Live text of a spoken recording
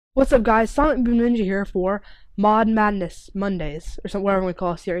What's up, guys? Silent Boom Ninja here for Mod Madness Mondays, or something, whatever we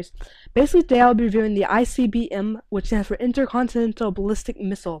call a series. Basically, today I'll be reviewing the ICBM, which stands for Intercontinental Ballistic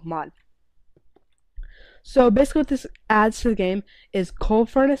Missile mod. So basically, what this adds to the game is coal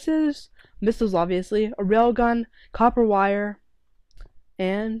furnaces, missiles, obviously, a railgun, copper wire,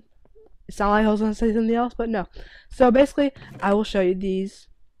 and it sounded like I was going to say something else, but no. So basically, I will show you these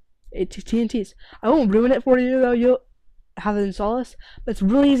TNTs. I won't ruin it for you, though. You'll how to install this, but it's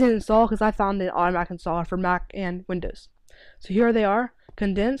really easy to install because I found an automatic installer for Mac and Windows. So here they are: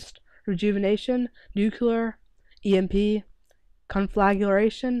 Condensed, Rejuvenation, Nuclear, EMP,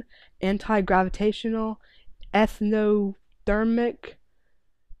 Conflagration, Anti-Gravitational, Endothermic,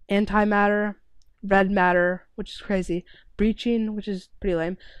 Antimatter, Red Matter, which is crazy, Breaching, which is pretty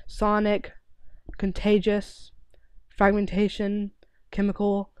lame, Sonic, Contagious, Fragmentation,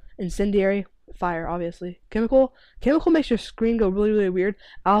 Chemical, Incendiary, fire, obviously. Chemical makes your screen go really weird.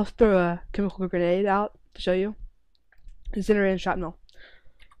 I'll throw a chemical grenade out to show you. Incendiary and Shrapnel.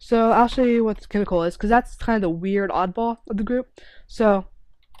 So I'll show you what chemical is, because that's kind of the weird oddball of the group. So,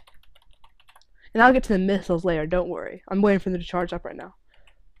 and I'll get to the missiles later, don't worry. I'm waiting for them to charge up right now.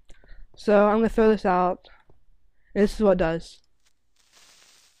 So I'm going to throw this out, and this is what it does.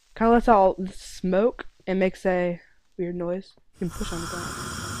 Kind of lets out all the smoke and makes a weird noise. You can push on the ground.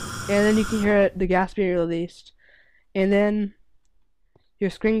 And then you can hear the gas being released. And then your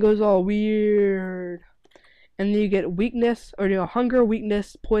screen goes all weird. And then you get weakness, or hunger,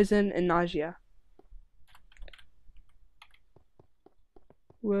 weakness, poison, and nausea.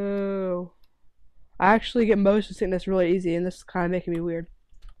 Whoa. I actually get motion sickness really easy, and this is kind of making me weird.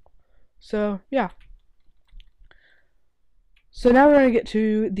 So, yeah. So now we're going to get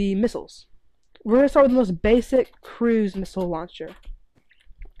to the missiles. We're going to start with the most basic cruise missile launcher.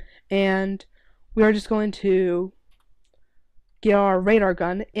 And we are just going to get our radar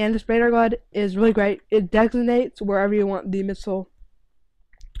gun, and this radar gun is really great. It designates wherever you want the missile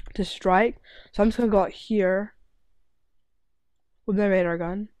to strike. So I'm just going to go out here with my radar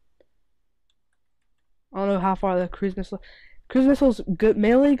gun. I don't know how far the cruise missile is good,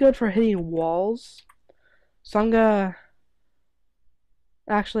 mainly good for hitting walls. So I'm gonna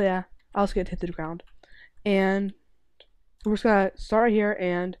actually, yeah, I'll just get hit to the ground. And we're just gonna start right here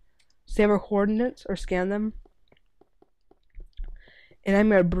and save our coordinates or scan them, and I'm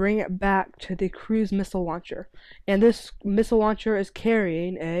going to bring it back to the cruise missile launcher. And this missile launcher is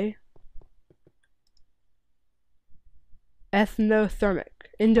carrying a Endothermic.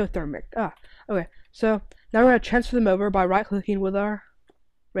 Okay. So now we're going to transfer them over by right-clicking with our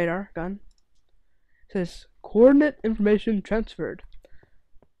radar gun. It says coordinate information transferred.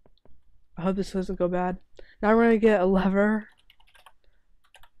 I hope this doesn't go bad. Now we're going to get a lever.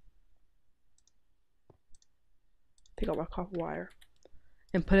 Take out my copper wire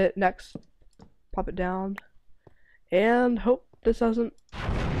and put it next, pop it down, and hope this doesn't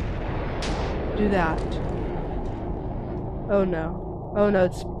do that. Oh no,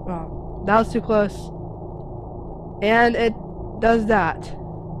 that was too close, and it does that,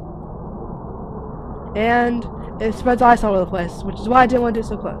 and it spreads ice all over the place, which is why I didn't want to do it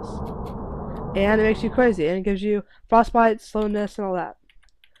so close. And it makes you crazy, and it gives you frostbite, slowness, and all that.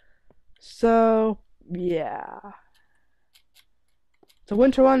 So yeah. So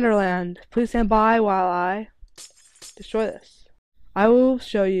Winter Wonderland, please stand by while I destroy this. I will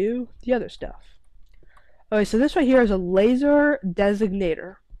show you the other stuff. Okay, so this right here is a laser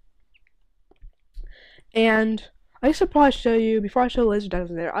designator. And I should probably show you, before I show the laser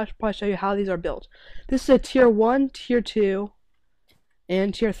designator, I should probably show you how these are built. This is a tier 1, tier 2,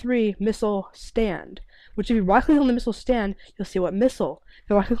 and tier 3 missile stand. Which if you right click on the missile stand, you'll see what missile. If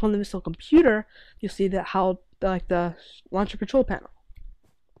you right click on the missile computer, you'll see that how the launcher control panel.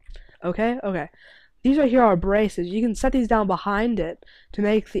 Okay. These right here are braces. You can set these down behind it to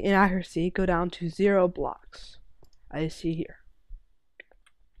make the inaccuracy go down to 0 blocks. I see here.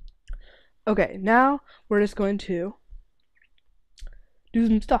 Okay, now we're just going to do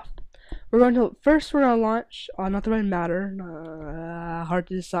some stuff. First we're going to launch not the red matter. Hard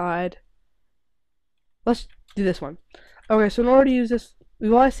to decide. Let's do this one. Okay, so in order to use this,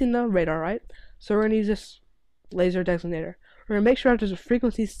 we've already seen the radar, right? So we're going to use this laser designator. We're going to make sure that there's a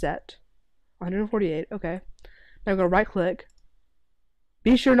frequency set. 148, okay. Now I'm going to right click.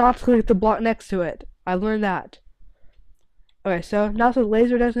 Be sure not to click the block next to it. I learned that. Okay, so now it's a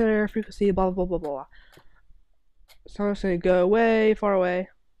laser designator frequency, blah blah blah blah blah. So I'm just going to go way far away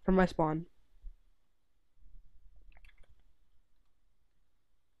from my spawn.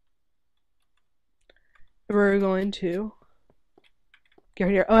 We're going to get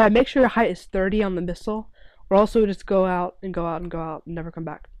right here. Oh, yeah, make sure your height is 30 on the missile, or else it will just go out and go out and go out and never come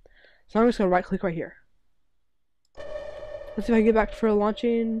back. So I'm just gonna right click right here. Let's see if I can get back for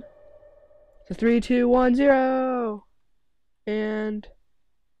launching. So 3, 2, 1, 0, and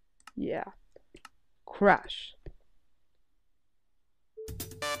yeah, crash.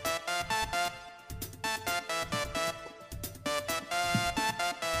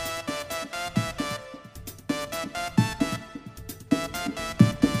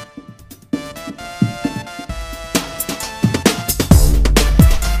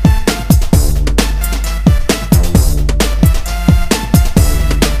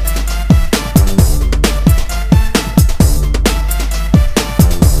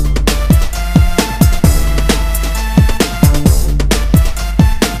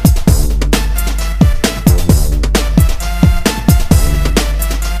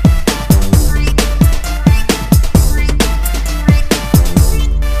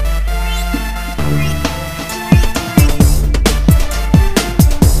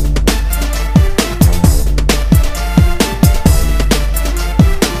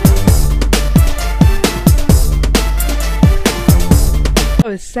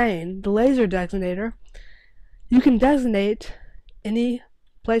 I was saying, the laser designator, you can designate any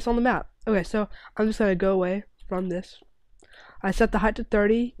place on the map. Okay, so I'm just going to go away from this. I set the height to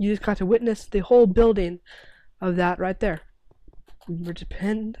 30. You just got to witness the whole building of that right there. I'm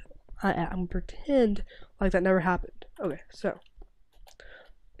pretend like that never happened. Okay, so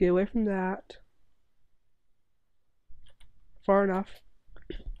get away from that. Far enough.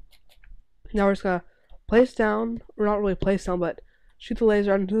 Now we're just going to place down, or not really place down, but shoot the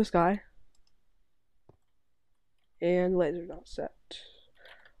laser out into the sky. And the laser's not set.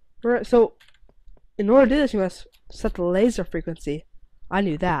 Alright, so in order to do this, you must set the laser frequency. I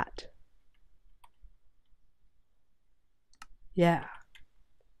knew that. Yeah.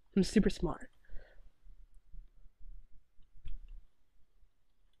 I'm super smart.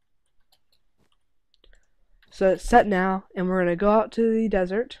 So it's set now, and we're gonna go out to the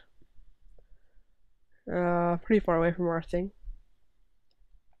desert. Pretty far away from our thing.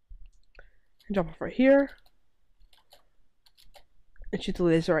 And jump off right here. And shoot the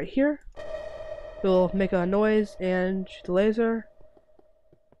laser right here. We'll make a noise and shoot the laser.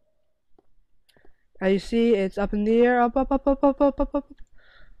 As you see, it's up in the air, up, up, up, up, up, up, up, up,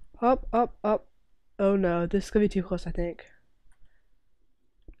 up, up, up. Oh no, this is gonna be too close, I think.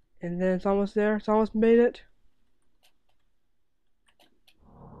 And then it's almost there. It's almost made it.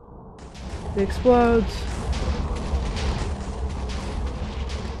 It explodes.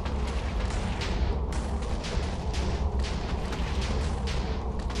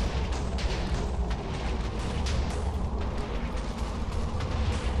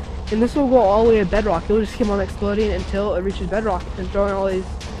 And this will go all the way to bedrock. It'll just keep on exploding until it reaches bedrock and throwing all these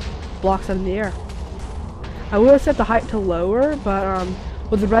blocks up in the air. I would have set the height to lower, but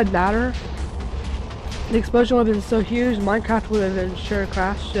with the red matter, the explosion would have been so huge, Minecraft would have been sure to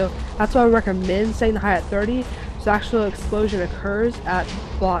crash. So that's why I recommend setting the height at 30. So the actual explosion occurs at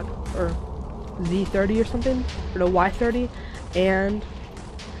block or Z30 or something, or no, Y30, and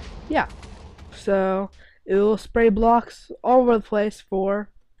yeah. So it will spray blocks all over the place for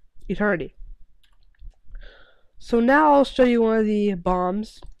eternity. So now I'll show you one of the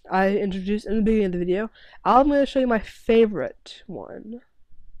bombs I introduced in the beginning of the video. I'm going to show you my favorite one.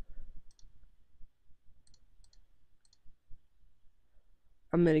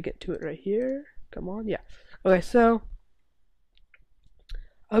 I'm going to get to it right here. Come on, yeah. Okay, so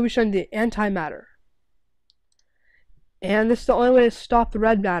I'll be showing the antimatter. And this is the only way to stop the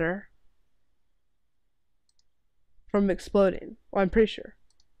red matter from exploding. Well, I'm pretty sure.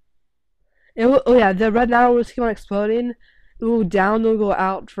 It will, oh yeah, the red matter will just keep on exploding. It will go down, it will go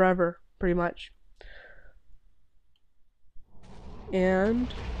out forever, pretty much.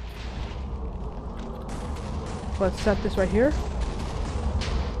 And let's set this right here.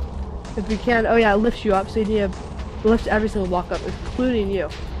 If we can, oh yeah, it lifts you up, so you need to lift every single block up, including you.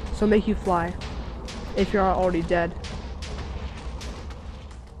 So make you fly, if you're not already dead.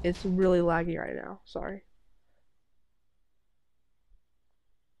 It's really laggy right now, sorry.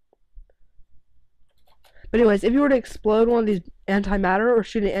 But anyways, if you were to explode one of these antimatter or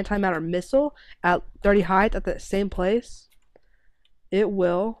shoot an antimatter missile at 30 height at that same place, it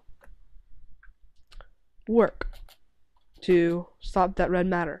will work to stop that red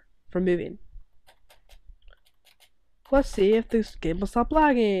matter from moving. Let's see if this game will stop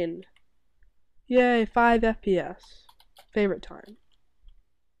lagging. Yay, 5 FPS. Favorite time.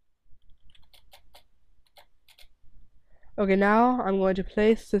 Okay, now I'm going to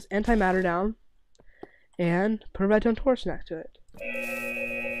place this antimatter down and put a redstone torch next to it.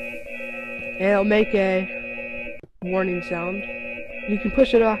 And it'll make a warning sound. You can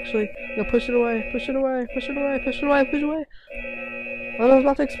push it actually. No, push it away, push it away, push it away, push it away, push it away. Oh, it's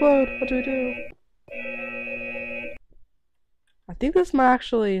about to explode. What do we do? I think this might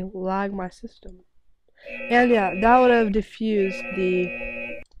actually lag my system. And yeah, that would have diffused the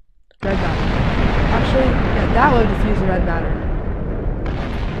red matter. Actually, yeah, that would have diffused the red matter.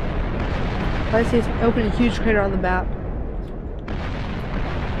 I see it's opening a huge crater on the map.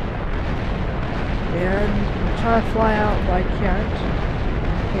 And I'm trying to fly out, but I can't. I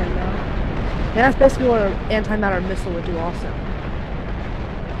can't now. And that's basically what an antimatter missile would do also.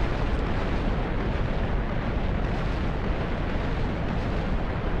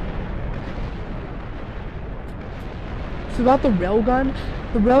 So about the railgun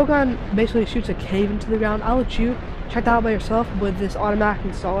basically shoots a cave into the ground. I'll let you check that out by yourself with this automatic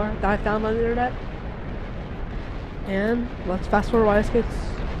installer that I found on the internet. And let's fast forward while this gets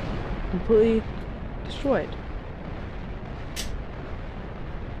completely destroyed.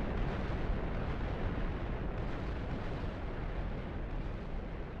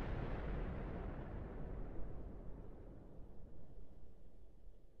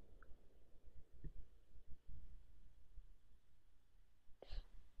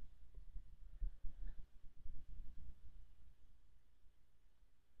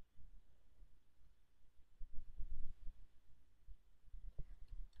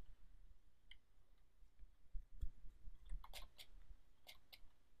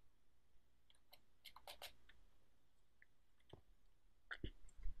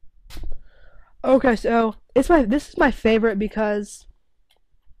 Okay, so this is my favorite because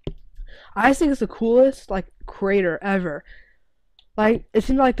I think it's the coolest like crater ever. Like it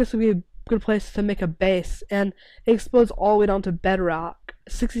seems like this would be a good place to make a base, and it explodes all the way down to bedrock.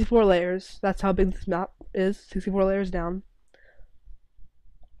 64 layers. That's how big this map is. 64 layers down.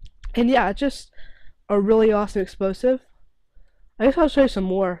 And yeah, it's just a really awesome explosive. I guess I'll show you some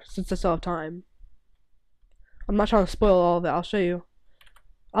more since I still have time. I'm not trying to spoil all of it. I'll show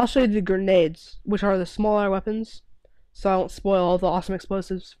you the grenades, which are the smaller weapons, so I won't spoil all the awesome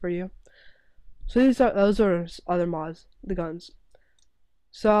explosives for you. So those are other mods, the guns.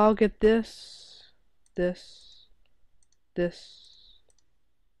 So I'll get this, and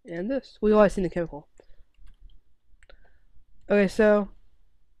this. We've always seen the chemical. Okay, so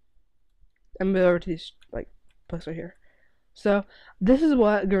I'm gonna go over to these like places right here. So this is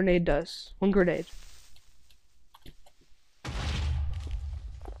what a grenade does. One grenade.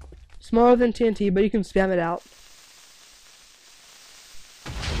 Smaller than TNT, but you can spam it out.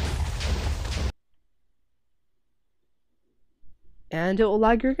 And it will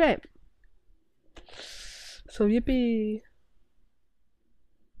lag your game. So yippee.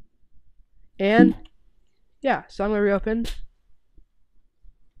 And yeah, so I'm gonna reopen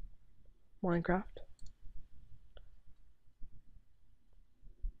Minecraft.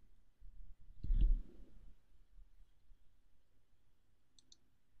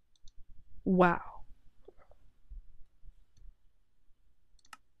 Wow.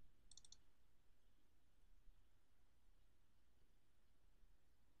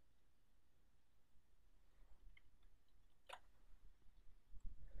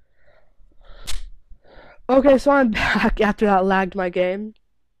 Okay, so I'm back after that lagged my game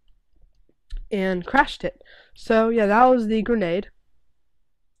and crashed it. So yeah, that was the grenade.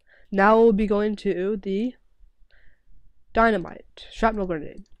 Now we'll be going to the dynamite, shrapnel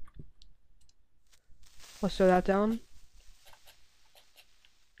grenade. Let's throw that down.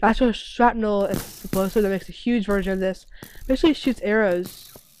 That's a shrapnel explosive that makes a huge version of this. Basically shoots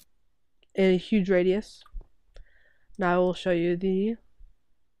arrows in a huge radius. Now I will show you the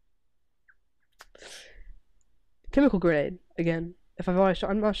chemical grenade again. If I've already shown,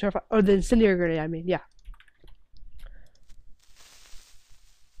 I'm not sure if or the incendiary grenade, I mean, yeah.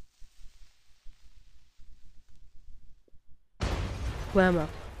 Blammo.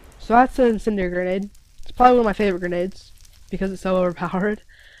 So that's an incendiary grenade. It's probably one of my favorite grenades because it's so overpowered.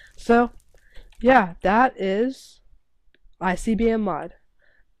 So, yeah, that is ICBM mod.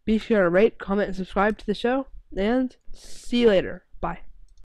 Be sure to rate, comment, and subscribe to the show, and see you later.